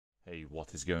Hey,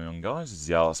 what is going on, guys? It's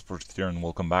the Alice here, and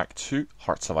welcome back to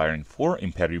Hearts of Iron 4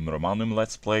 Imperium Romanum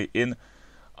Let's Play in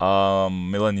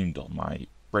Millennium Dawn. My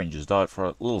brain just died for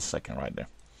a little second right there.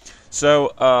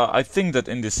 So, I think that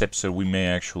in this episode we may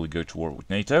actually go to war with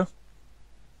NATO,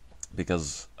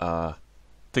 because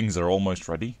things are almost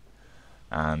ready,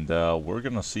 and we're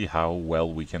gonna see how well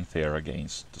we can fare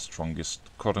against the strongest,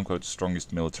 quote-unquote,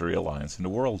 strongest military alliance in the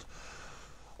world.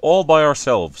 All by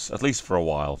ourselves, at least for a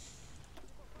while.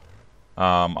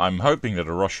 I'm hoping that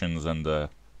the Russians and the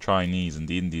Chinese and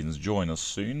the Indians join us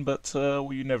soon, but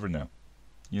well, you never know.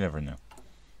 You never know.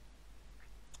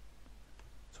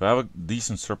 So I have a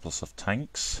decent surplus of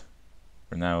tanks.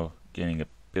 We're now gaining a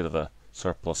bit of a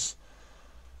surplus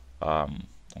on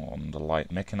the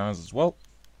light mechanized as well.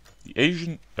 The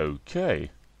Asian, okay.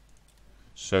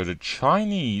 So the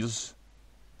Chinese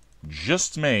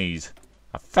just made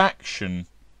a faction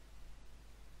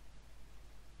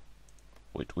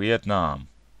with Vietnam.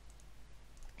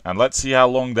 And let's see how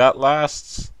long that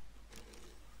lasts.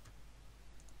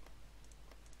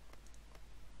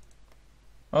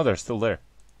 Oh, they're still there.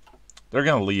 They're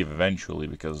gonna leave eventually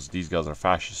because these guys are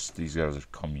fascists, these guys are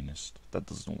communist. That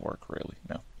doesn't work really,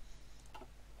 no.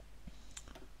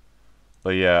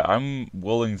 But yeah, I'm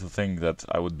willing to think that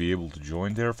I would be able to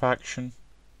join their faction,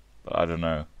 but I don't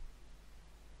know.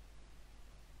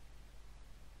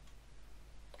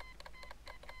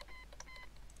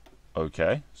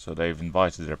 Okay, so they've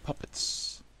invited their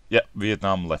puppets. Yep,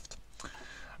 Vietnam left.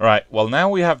 Alright, well now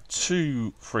we have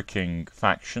two freaking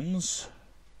factions.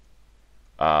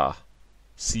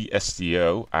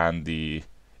 CSTO and the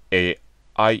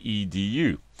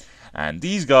IEDU. And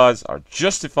these guys are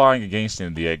justifying against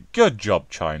India. Good job,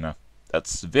 China.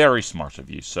 That's very smart of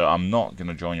you. So I'm not going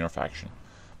to join your faction,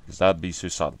 because that'd be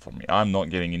suicidal for me. I'm not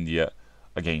getting India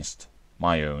against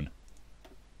my own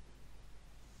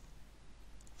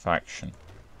faction.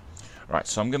 Right,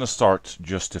 so I'm gonna start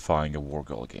justifying a war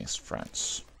goal against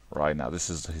France. Right now, this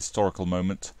is the historical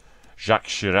moment. Jacques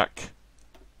Chirac.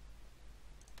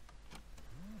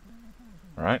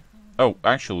 Alright. Oh,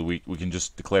 actually, we can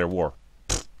just declare war.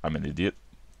 Pfft, I'm an idiot.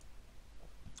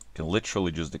 Can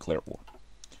literally just declare war.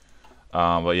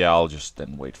 But yeah, I'll just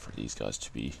then wait for these guys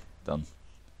to be done.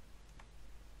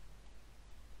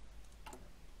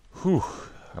 Whew,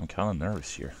 I'm kind of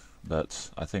nervous here. But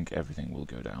I think everything will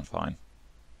go down fine.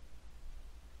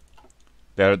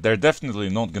 They're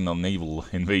definitely not gonna naval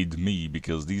invade me,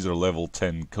 because these are level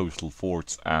 10 coastal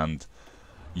forts and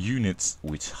units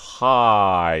with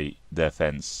high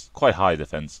defense, quite high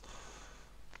defense.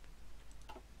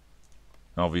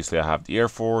 And obviously I have the Air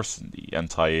Force and the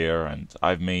anti-air, and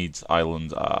I've made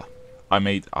island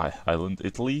island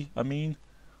Italy, I mean,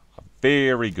 a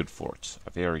very good fort, a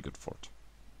very good fort.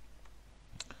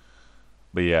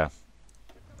 But yeah,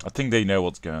 I think they know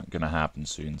what's gonna happen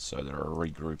soon, so they're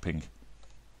regrouping.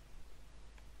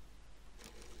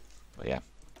 But yeah,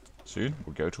 soon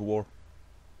we'll go to war.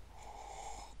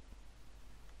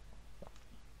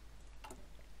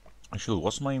 Actually,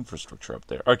 what's my infrastructure up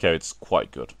there? Okay, it's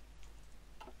quite good.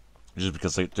 Just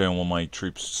because I don't want my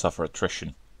troops to suffer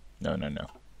attrition. No, no, no.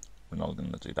 We're not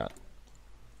gonna do that.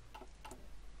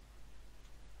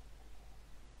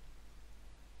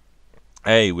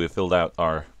 Hey, we filled out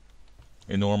our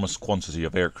enormous quantity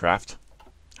of aircraft.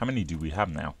 How many do we have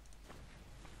now?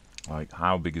 Like,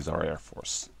 how big is our air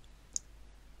force?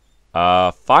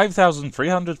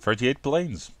 5,338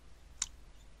 planes.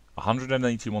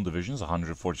 181 divisions,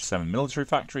 147 military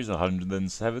factories,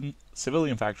 107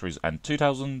 civilian factories, and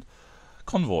 2,000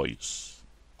 convoys.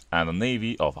 And a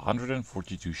navy of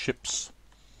 142 ships.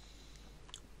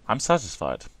 I'm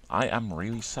satisfied. I am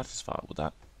really satisfied with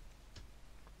that.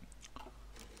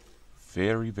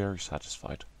 Very, very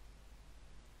satisfied.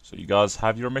 So you guys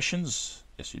have your missions?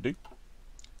 Yes, you do.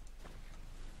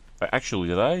 Actually,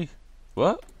 did I?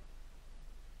 What?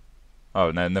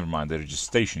 Oh, no, never mind. They're just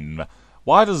stationed.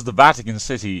 Why does the Vatican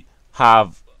City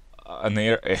have an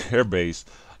air base,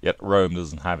 yet Rome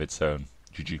doesn't have its own?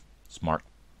 GG. Smart.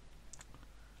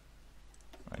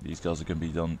 Right, these guys are going to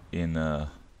be done in, how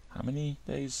many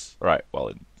days? Right, well,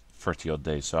 in 30 odd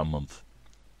days, so a month.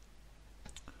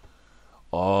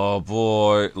 Oh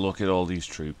boy, look at all these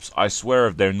troops. I swear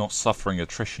if they're not suffering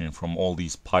attrition from all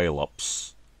these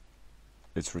pile-ups,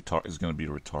 it's going to be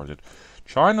retarded.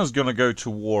 China's going to go to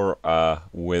war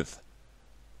with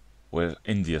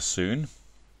India soon.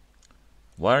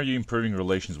 Why are you improving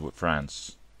relations with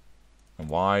France? And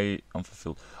why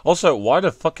unfulfilled? Also, why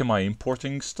the fuck am I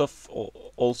importing stuff?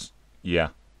 Also,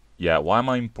 yeah, why am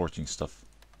I importing stuff?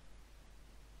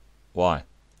 Why?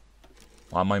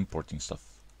 Why am I importing stuff?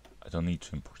 I don't need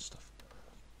to import stuff.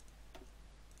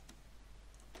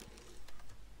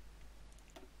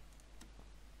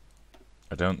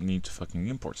 I don't need to fucking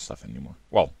import stuff anymore.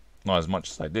 Well, not as much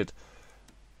as I did.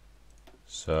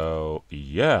 So,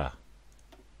 yeah.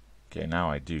 Okay,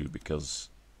 now I do, because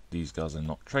these guys are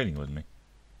not trading with me.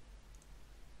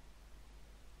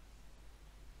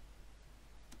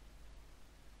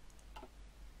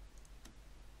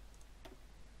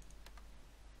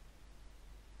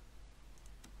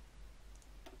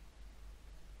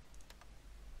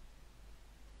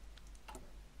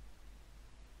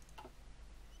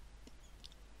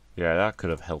 Yeah, that could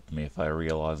have helped me if I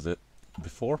realized it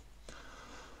before.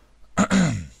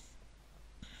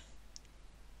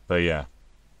 But yeah,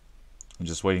 I'm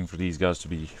just waiting for these guys to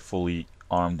be fully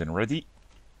armed and ready.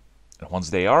 And once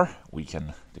they are, we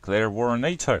can declare war on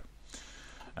NATO.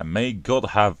 And may God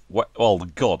have, well, the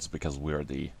gods, because we're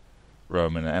the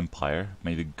Roman Empire,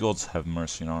 may the gods have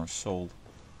mercy on our soul.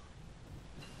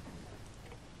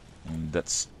 And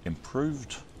that's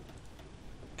improved.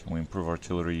 Can we improve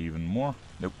artillery even more?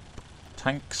 Nope.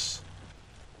 Tanks.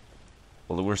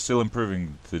 Well, we're still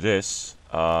improving to this.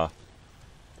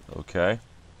 Okay.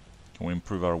 Can we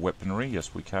improve our weaponry?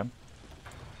 Yes, we can.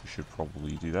 We should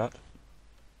probably do that.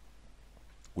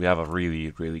 We have a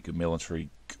really, really good military.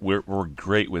 We're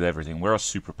great with everything. We're a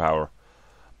superpower.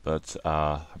 But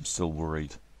I'm still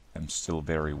worried. I'm still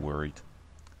very worried.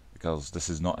 Because this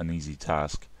is not an easy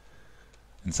task.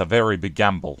 It's a very big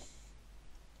gamble.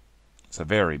 It's a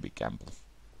very big gamble.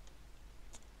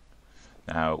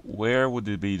 Now, where would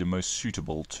it be the most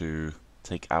suitable to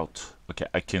take out? Okay,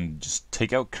 I can just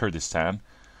take out Kurdistan,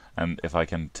 and if I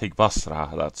can take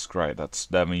Basra, that's great.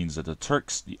 That means that the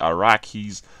Turks, the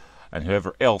Iraqis, and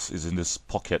whoever else is in this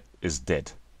pocket is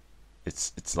dead.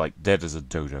 It's like dead as a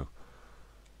dodo.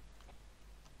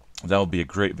 That would be a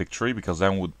great victory, because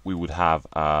then we would have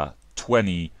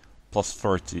 20 plus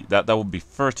 30. That would be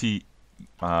 30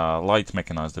 light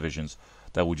mechanized divisions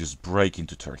that would just break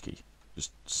into Turkey.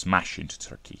 Just smash into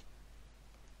Turkey.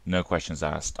 No questions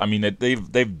asked. I mean,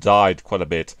 they've died quite a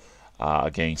bit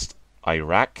against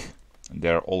Iraq. And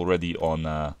they're already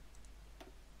on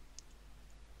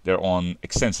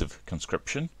extensive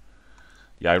conscription.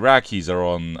 The Iraqis are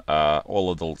on all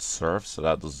adult serve, so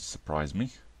that doesn't surprise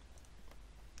me.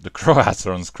 The Croats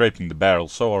are on scraping the barrel,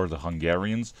 so are the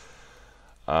Hungarians.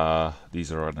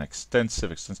 These are on extensive.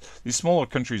 These smaller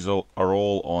countries are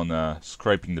all on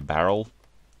scraping the barrel.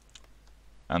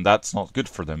 And that's not good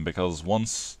for them, because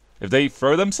if they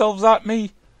throw themselves at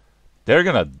me, they're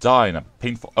gonna die in a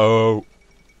painful... Oh.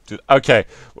 Dude, okay.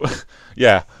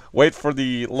 Yeah. Wait for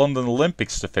the London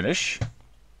Olympics to finish.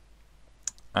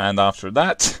 And after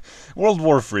that, World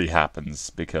War III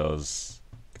happens, because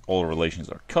all relations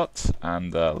are cut.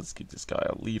 And let's give this guy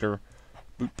a leader.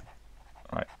 Boop.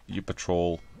 Alright, you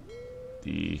patrol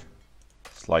the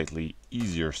slightly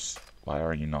easier... Why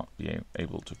are you not being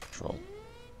able to patrol?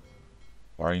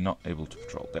 Why are you not able to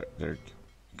patrol? There.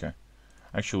 Okay.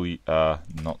 Actually,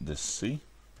 not this sea.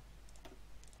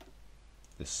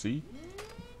 This sea.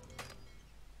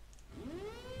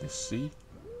 This sea.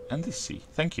 And this sea.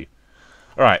 Thank you.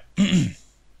 Alright.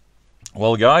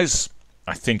 Well, guys,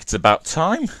 I think it's about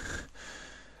time.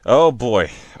 Oh, boy.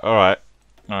 Alright.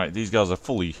 Alright, these guys are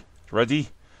fully ready.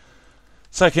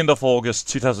 2nd of August,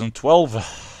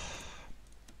 2012.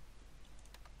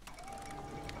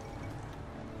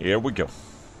 Here we go.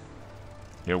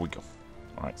 Here we go.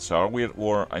 Alright, so are we at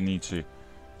war? I need to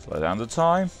slow down the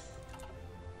time.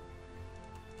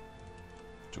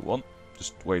 2-1.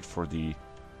 Just wait for the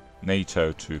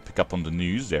NATO to pick up on the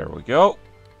news. There we go.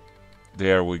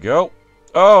 There we go.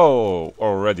 Oh,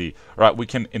 already. Right, we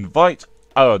can invite...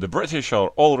 Oh, the British are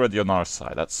already on our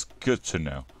side. That's good to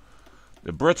know.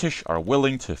 The British are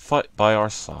willing to fight by our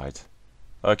side.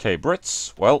 Okay,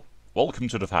 Brits, well, welcome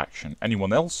to the faction.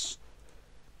 Anyone else?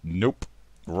 Nope.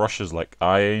 Russia's like,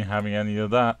 I ain't having any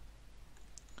of that.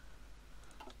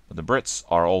 But the Brits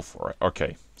are all for it.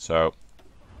 Okay, so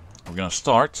we're gonna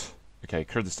start. Okay,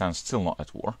 Kurdistan's still not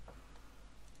at war.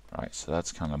 Right, so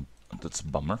that's a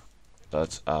bummer.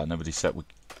 But nobody said we...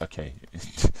 Okay,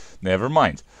 never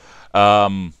mind.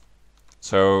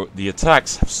 So the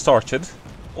attacks have started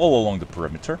all along the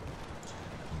perimeter.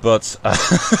 But...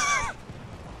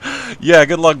 yeah,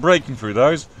 good luck breaking through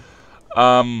those.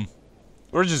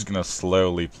 We're just gonna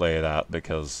slowly play it out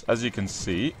because, as you can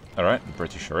see, alright, the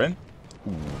British are in.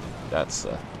 Ooh, that's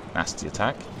a nasty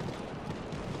attack.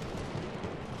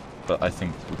 But I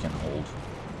think we can hold.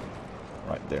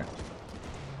 Right there.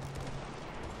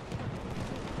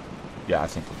 Yeah, I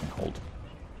think we can hold.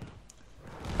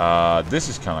 This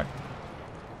is kind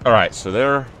of... Alright, so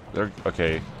they're...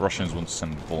 Okay, Russians want to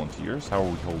send volunteers. How are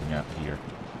we holding out here?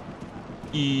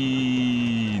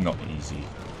 Not easy.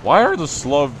 Why are the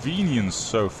Slovenians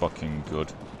so fucking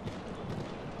good?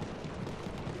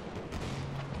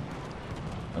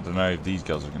 I don't know if these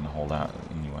guys are gonna hold out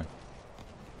anyway.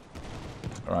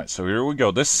 Alright, so here we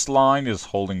go. This line is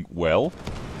holding well.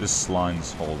 This line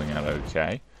is holding out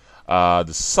okay.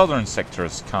 The southern sector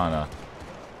is kinda...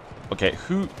 Okay,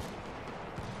 who...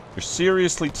 You're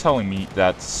seriously telling me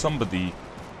that somebody...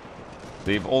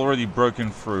 They've already broken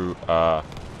through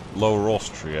Lower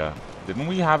Austria. Didn't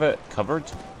we have it covered?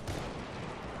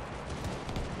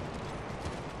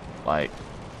 Like,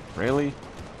 really?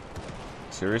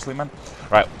 Seriously, man?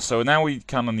 Right, so now we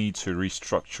kind of need to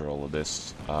restructure all of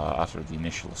this after the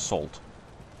initial assault.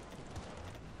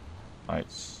 Right,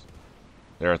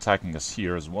 they're attacking us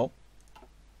here as well.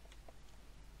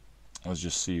 Let's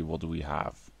just see, what do we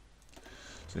have?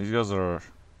 So these guys are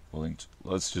willing to...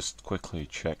 Let's just quickly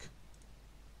check.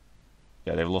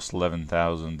 Yeah, they've lost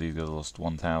 11,000, these guys lost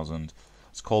 1,000.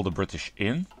 Let's call the British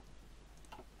in.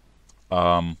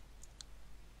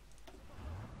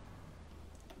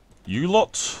 You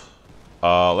lot,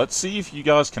 let's see if you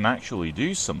guys can actually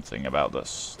do something about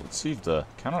this. Let's see if the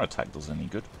counterattack does any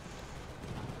good.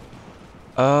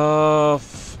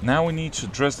 Now we need to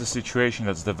address the situation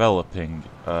that's developing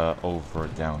over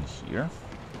down here.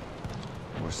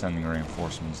 We're sending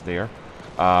reinforcements there.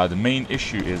 The main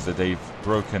issue is that they've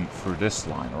broken through this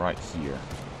line right here.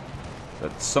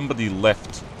 That somebody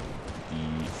left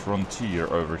the frontier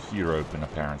over here open,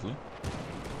 apparently.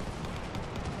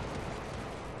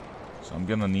 So I'm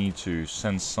gonna need to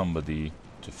send somebody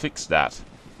to fix that.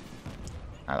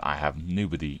 And I have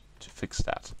nobody to fix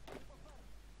that.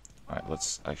 Alright,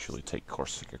 let's actually take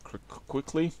Corsica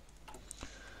quickly.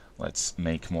 Let's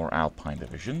make more Alpine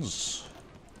divisions.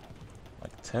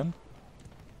 Like 10.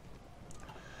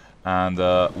 And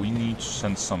we need to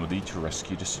send somebody to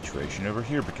rescue the situation over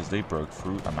here, because they broke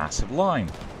through a massive line.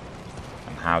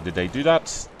 And how did they do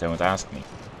that? Don't ask me.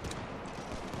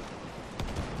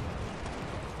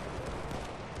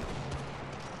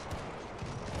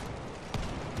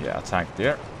 Yeah, attack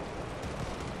there.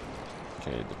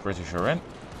 Okay, the British are in.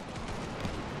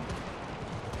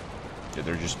 Yeah,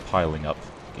 they're just piling up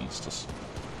against us.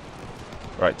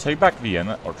 Right, take back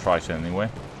Vienna, or try to anyway.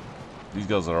 These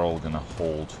guys are all gonna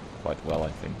hold quite well, I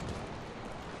think.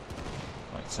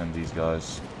 Right, send these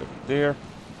guys over there.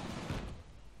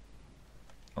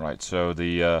 Alright, so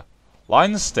the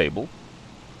line is stable.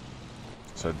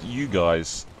 So you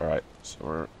guys... Alright, so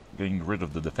we're getting rid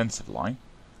of the defensive line.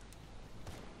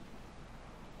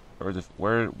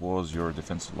 Where was your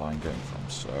defensive line going from?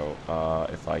 So,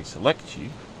 if I select you...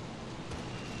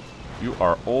 You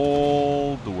are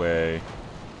all the way...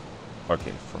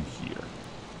 Okay, from here.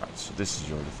 Right, so this is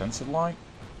your defensive line.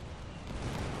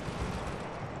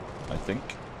 I think.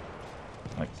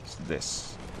 Like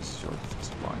this. This is your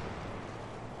defensive line.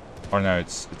 Or no,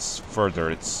 it's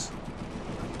further, it's...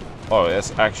 Oh,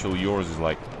 yes, actually yours is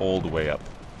like all the way up.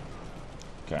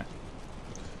 Okay.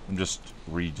 I'm just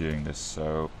redoing this,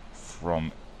 so...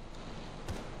 From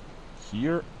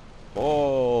here,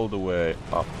 all the way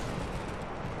up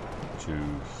to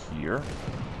here,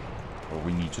 where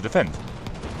we need to defend.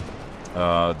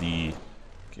 Okay,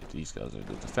 these guys are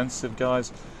the defensive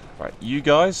guys. Right, you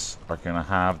guys are gonna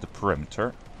have the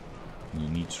perimeter. You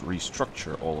need to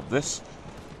restructure all of this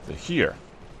to here.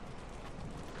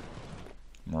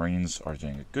 Marines are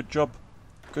doing a good job.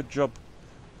 Good job.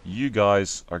 You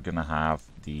guys are gonna have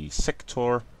the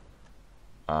sector.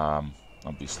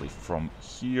 Obviously from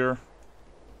here.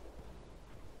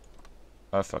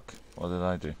 Oh fuck, what did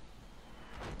I do?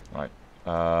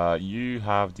 Right, you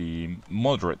have the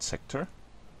moderate sector,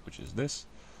 which is this.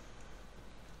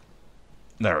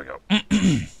 There we go.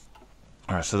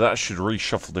 Alright, so that should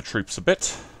reshuffle the troops a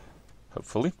bit,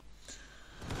 hopefully.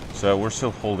 So we're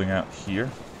still holding out here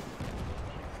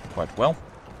quite well.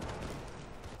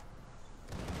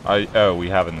 Oh, we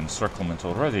have an encirclement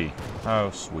already.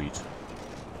 Oh, sweet.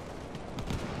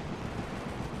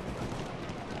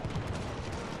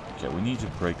 Okay, we need to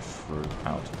break through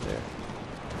out of there.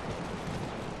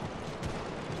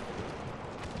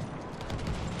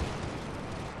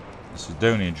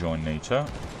 Macedonia joined NATO.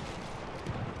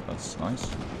 That's nice.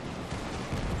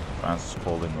 France is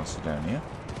called in Macedonia.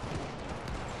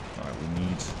 Alright, we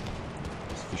need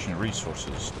sufficient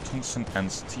resources. Tungsten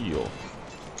and steel.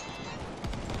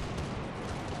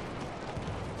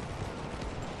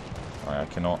 I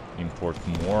cannot import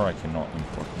more, I cannot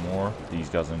import more. These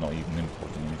guys are not even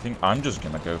importing anything. I'm just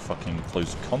gonna go fucking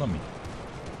close economy.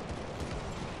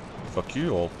 Fuck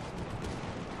you all.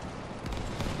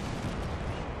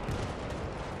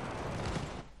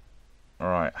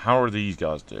 Alright, how are these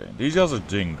guys doing? These guys are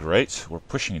doing great. We're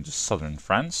pushing into southern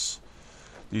France.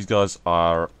 These guys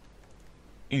are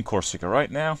in Corsica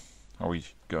right now. How are we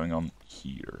going on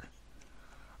here?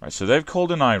 Alright, so they've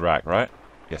called in Iraq, right?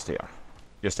 Yes, they are.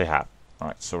 Yes, they have.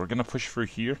 Alright, so we're gonna push through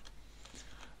here.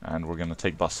 And we're gonna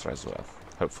take Basra as well,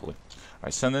 hopefully.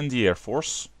 Alright, send in the Air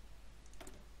Force.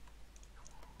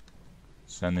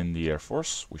 Send in the Air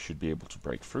Force. We should be able to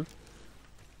break through.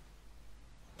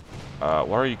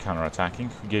 Why are you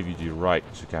counterattacking? Who gave you the right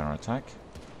to counterattack?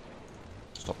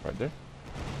 Stop right there.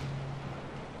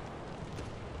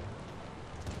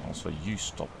 Also, you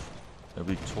stop.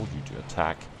 Nobody told you to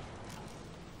attack.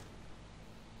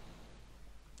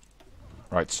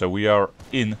 Right, so we are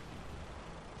in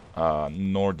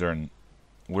northern.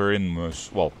 We're in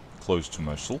Mosul, well, close to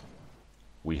Mosul.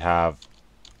 We have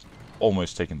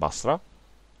almost taken Basra.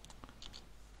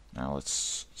 Now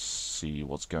let's see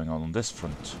what's going on this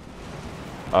front.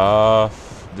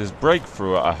 This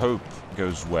breakthrough, I hope,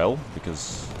 goes well,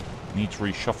 because we need to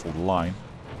reshuffle the line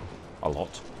a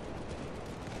lot.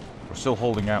 We're still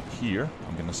holding out here.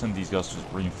 I'm gonna send these guys to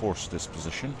reinforce this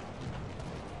position.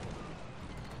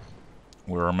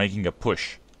 We're making a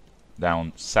push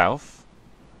down south.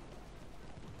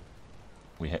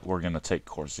 We're gonna take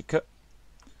Corsica.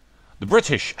 The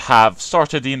British have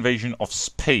started the invasion of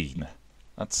Spain.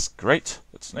 That's great.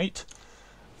 That's neat.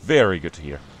 Very good to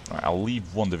hear. Right, I'll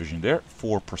leave one division there.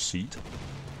 4 proceed.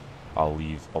 I'll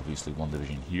leave, obviously, one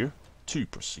division here. 2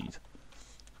 proceed.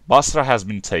 Basra has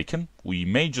been taken. We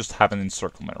may just have an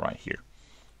encirclement right here.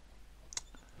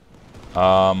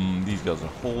 These guys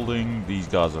are holding. These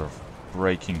guys are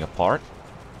breaking apart.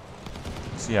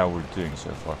 Let's see how we're doing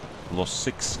so far. Lost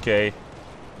 6k.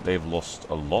 They've lost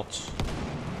a lot.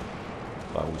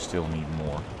 But we still need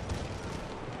more.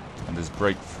 And this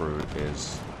breakthrough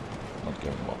is not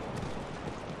going well.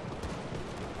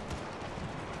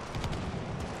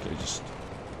 Okay,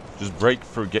 just break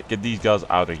through. Get these guys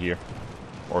out of here.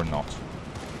 Or not.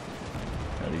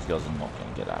 No, these guys are not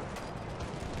going to get out.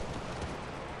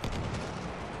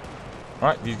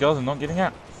 Alright, these guys are not getting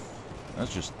out.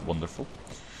 That's just wonderful.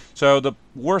 So the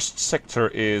worst sector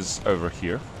is over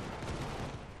here.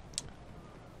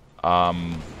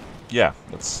 Yeah,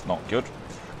 that's not good.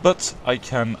 But I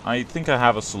think I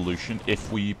have a solution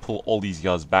if we pull all these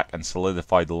guys back and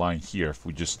solidify the line here, if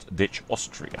we just ditch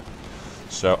Austria.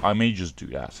 So I may just do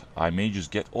that. I may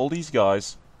just get all these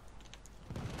guys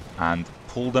and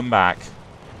pull them back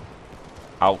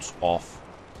out of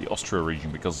the Austria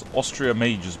region, because Austria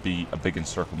may just be a big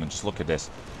encirclement. Just look at this.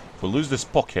 If we lose this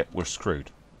pocket, we're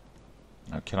screwed.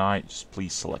 Now, can I just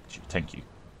please select you? Thank you.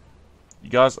 You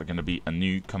guys are going to be a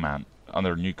new command,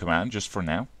 under new command, just for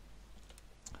now.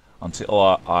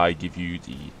 Until I give you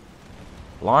the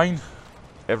line.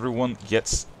 Everyone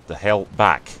gets the hell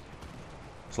back.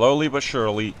 Slowly but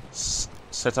surely,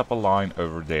 set up a line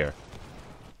over there.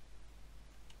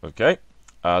 Okay.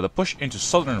 The push into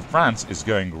southern France is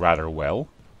going rather well.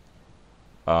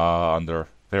 Under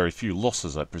very few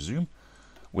losses, I presume.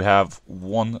 We have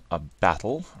won a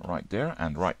battle right there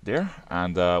and right there.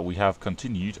 And we have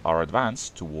continued our advance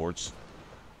towards...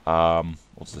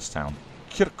 what's this town?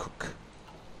 Kirkuk.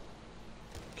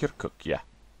 Kirkuk, yeah.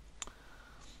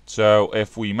 So,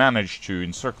 if we manage to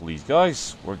encircle these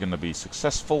guys, we're going to be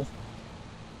successful.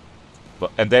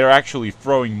 And they're actually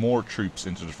throwing more troops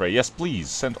into the fray. Yes,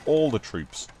 please, send all the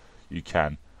troops you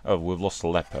can. Oh, we've lost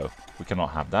Aleppo. We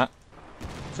cannot have that.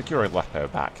 Secure Aleppo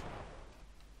back.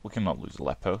 We cannot lose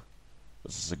Aleppo.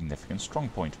 That's a significant strong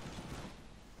point.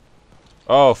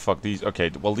 Oh, fuck these. Okay,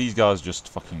 well, these guys just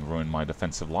fucking ruined my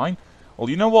defensive line.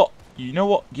 Well, you know what? You know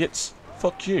what, Gits?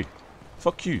 Fuck you.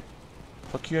 Fuck you.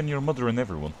 Fuck you and your mother and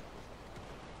everyone.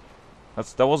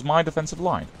 That was my defensive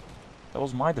line. That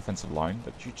was my defensive line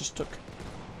that you just took.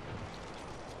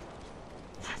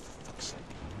 For fuck's sake.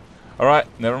 Alright,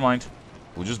 never mind.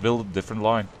 We'll just build a different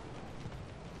line.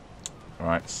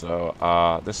 Alright,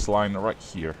 so, this line right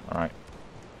here. Alright.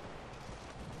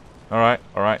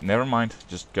 Alright, never mind.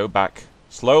 Just go back.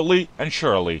 Slowly and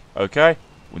surely, okay?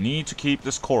 We need to keep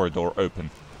this corridor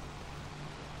open.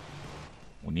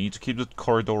 We need to keep the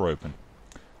corridor open.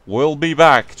 We'll be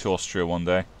back to Austria one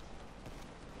day.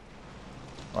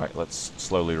 Right, let's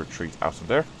slowly retreat out of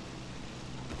there.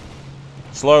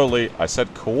 Slowly, I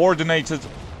said coordinated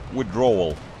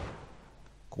withdrawal.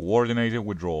 Coordinated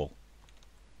withdrawal.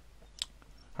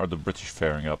 How are the British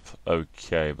faring up?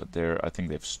 Okay, but I think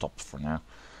they've stopped for now.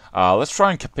 Let's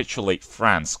try and capitulate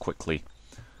France quickly.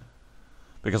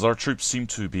 Because our troops seem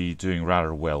to be doing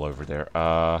rather well over there.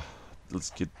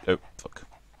 Let's get... Oh, fuck.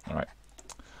 Alright.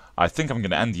 I think I'm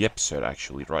going to end the episode,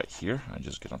 actually, right here. I'm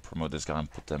just going to promote this guy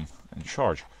and put them in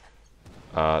charge.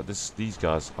 These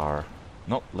guys are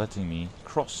not letting me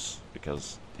cross,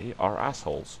 because They are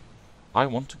assholes. I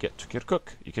want to get to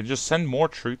Kirkuk. You can just send more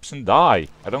troops and die.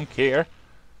 I don't care.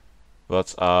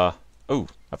 But, oh,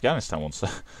 Afghanistan wants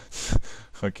to.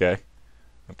 Okay.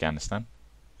 Afghanistan.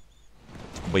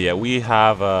 But yeah, we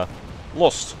have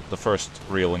lost the first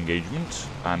real engagement,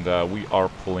 and we are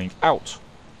pulling out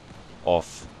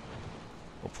of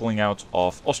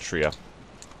Austria,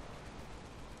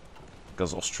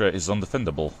 because Austria is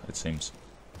undefendable, it seems.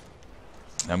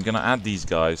 I'm gonna add these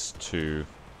guys to.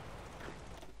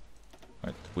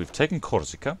 Right, we've taken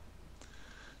Corsica,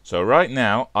 so right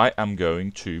now I am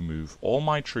going to move all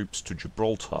my troops to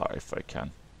Gibraltar if I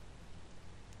can.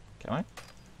 Can I?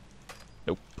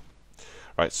 Nope.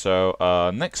 Right, so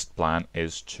next plan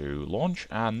is to launch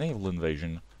a naval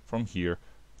invasion from here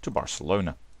to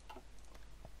Barcelona.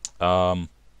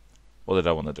 What did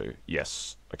I want to do?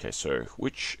 Yes. Okay, so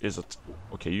which is it?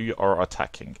 Okay, you are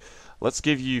attacking. Let's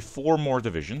give you 4 more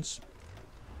divisions,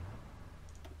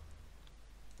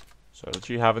 so that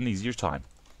you have an easier time.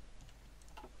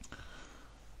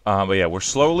 But yeah, we're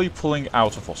slowly pulling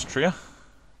out of Austria,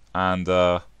 and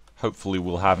hopefully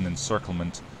we'll have an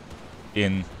encirclement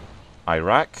in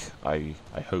Iraq. I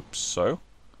hope so.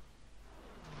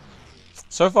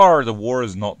 So far, the war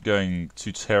is not going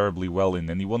too terribly well in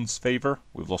anyone's favor.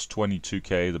 We've lost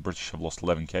 22k, the British have lost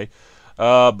 11k.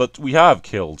 But we have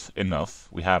killed enough.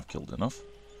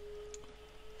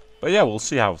 But yeah, we'll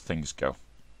see how things go.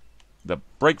 The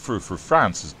breakthrough for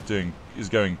France is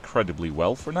going incredibly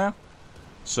well for now.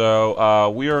 So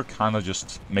we are kind of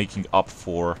just making up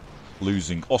for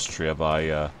losing Austria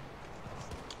by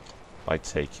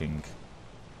taking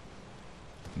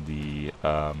the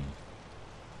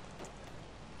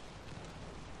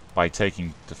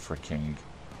freaking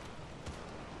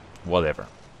whatever.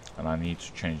 And I need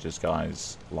to change this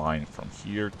guy's line from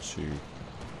here to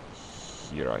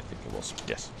here, I think it was.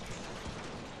 Yes.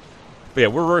 But yeah,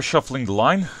 we're reshuffling the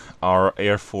line. Our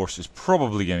air force is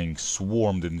probably getting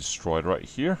swarmed and destroyed right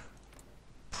here.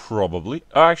 Probably.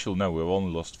 Actually, no, we've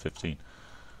only lost 15.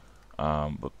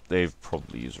 But they've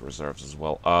probably used reserves as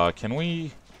well. Do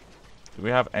we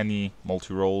have any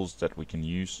multi-rolls that we can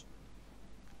use?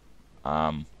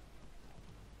 Attack.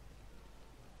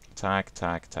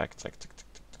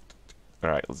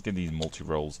 Alright, let's get these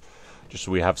multi-rolls, just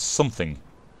so we have something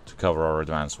to cover our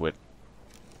advance with.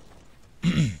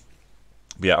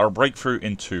 But yeah, our breakthrough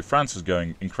into France is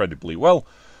going incredibly well.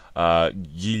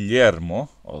 Guillermo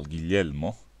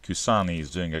Cusani is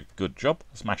doing a good job,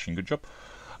 a smashing good job.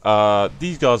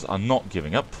 These guys are not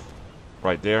giving up.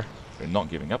 Right there, they're not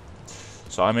giving up.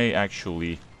 So I may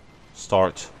actually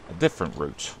start a different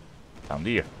route down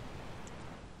here,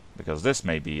 because this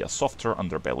may be a softer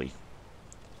underbelly.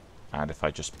 And if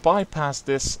I just bypass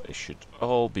this, it should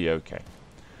all be okay.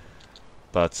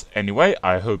 But anyway,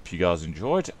 I hope you guys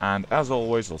enjoyed, and as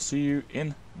always, I'll see you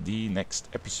in the next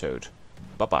episode.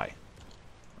 Bye-bye.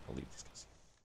 I'll leave this.